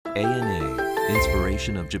ANA,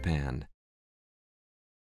 Inspiration of Japan.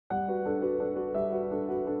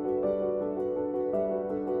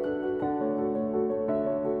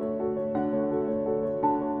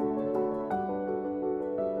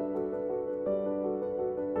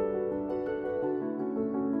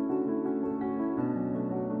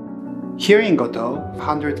 Here in Goto,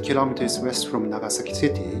 100 kilometers west from Nagasaki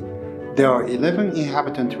City, there are 11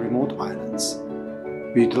 inhabitant remote islands.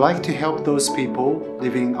 We'd like to help those people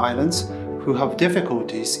living in islands who have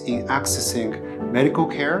difficulties in accessing medical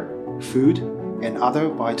care, food, and other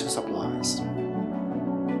vital supplies.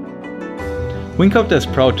 Wingcopter is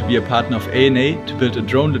proud to be a partner of ANA to build a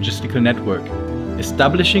drone logistical network,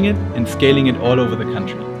 establishing it and scaling it all over the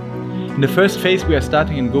country. In the first phase, we are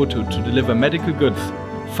starting in Goto to deliver medical goods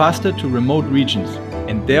faster to remote regions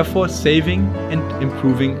and therefore saving and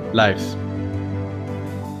improving lives.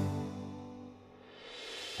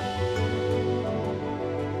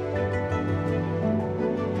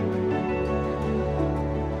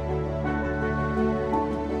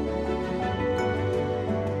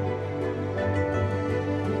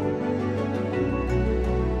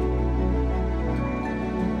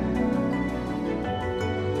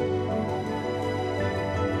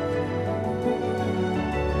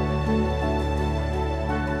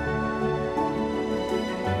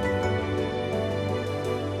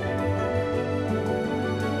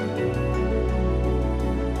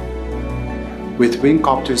 With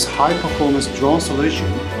Wingcopter's high-performance drone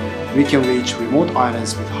solution, we can reach remote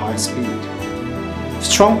islands with high speed.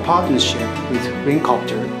 Strong partnership with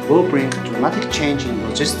Wingcopter will bring dramatic change in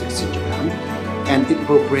logistics in Japan, and it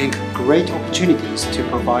will bring great opportunities to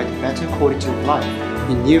provide better quality of life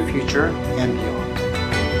in near future and beyond.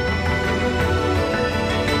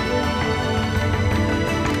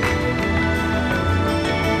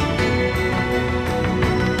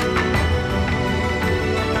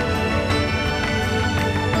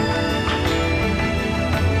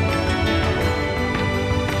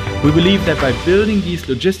 We believe that by building these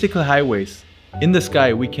logistical highways in the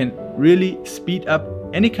sky, we can really speed up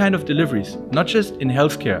any kind of deliveries, not just in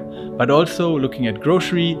healthcare, but also looking at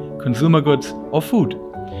grocery, consumer goods, or food.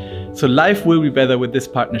 So life will be better with this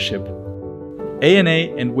partnership.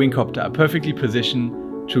 ANA and Wingcopter are perfectly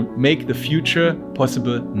positioned to make the future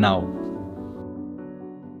possible now.